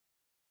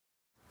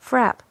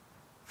FRAP,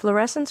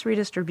 fluorescence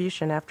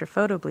redistribution after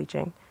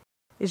photobleaching,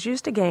 is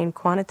used to gain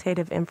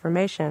quantitative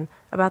information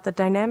about the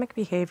dynamic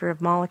behavior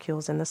of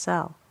molecules in the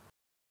cell.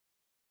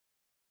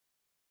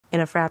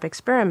 In a FRAP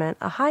experiment,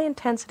 a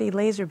high-intensity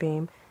laser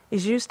beam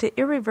is used to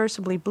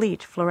irreversibly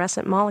bleach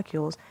fluorescent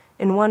molecules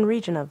in one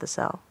region of the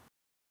cell.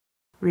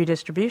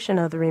 Redistribution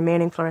of the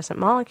remaining fluorescent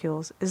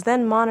molecules is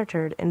then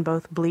monitored in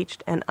both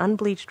bleached and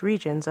unbleached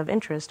regions of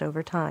interest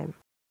over time.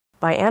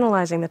 By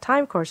analyzing the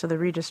time course of the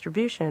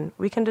redistribution,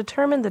 we can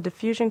determine the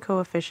diffusion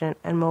coefficient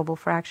and mobile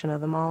fraction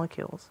of the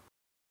molecules.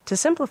 To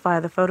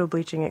simplify the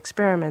photobleaching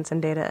experiments and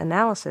data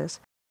analysis,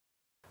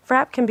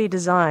 FRAP can be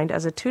designed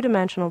as a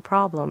two-dimensional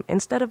problem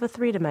instead of a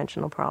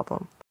three-dimensional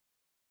problem.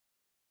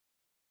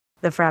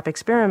 The FRAP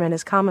experiment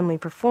is commonly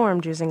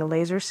performed using a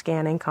laser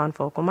scanning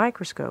confocal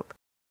microscope.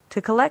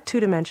 To collect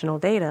two-dimensional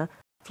data,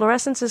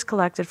 fluorescence is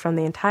collected from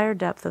the entire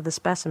depth of the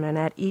specimen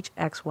at each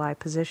XY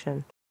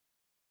position.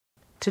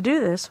 To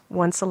do this,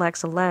 one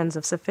selects a lens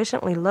of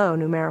sufficiently low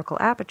numerical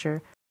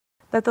aperture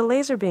that the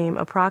laser beam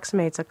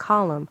approximates a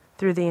column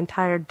through the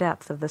entire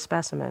depth of the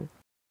specimen.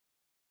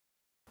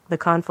 The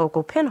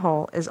confocal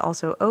pinhole is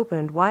also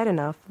opened wide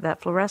enough that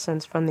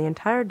fluorescence from the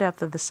entire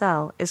depth of the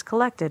cell is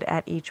collected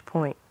at each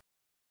point.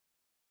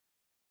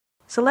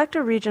 Select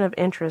a region of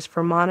interest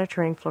for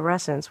monitoring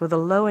fluorescence with a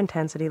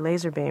low-intensity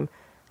laser beam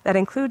that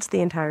includes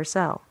the entire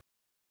cell.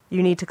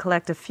 You need to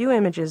collect a few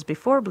images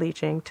before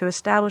bleaching to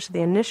establish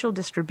the initial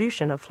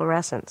distribution of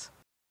fluorescence.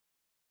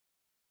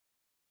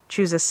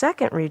 Choose a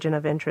second region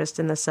of interest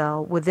in the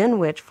cell within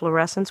which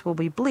fluorescence will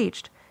be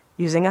bleached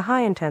using a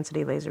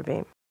high-intensity laser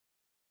beam.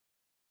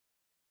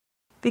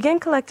 Begin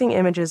collecting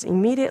images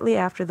immediately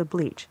after the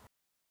bleach,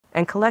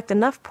 and collect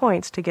enough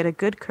points to get a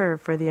good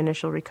curve for the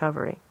initial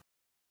recovery.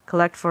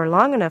 Collect for a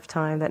long enough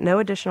time that no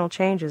additional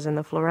changes in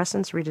the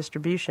fluorescence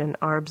redistribution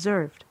are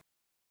observed.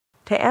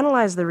 To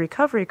analyze the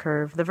recovery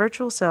curve, the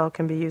virtual cell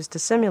can be used to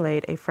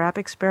simulate a FRAP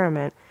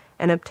experiment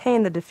and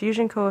obtain the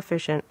diffusion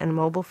coefficient and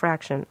mobile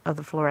fraction of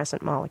the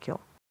fluorescent molecule.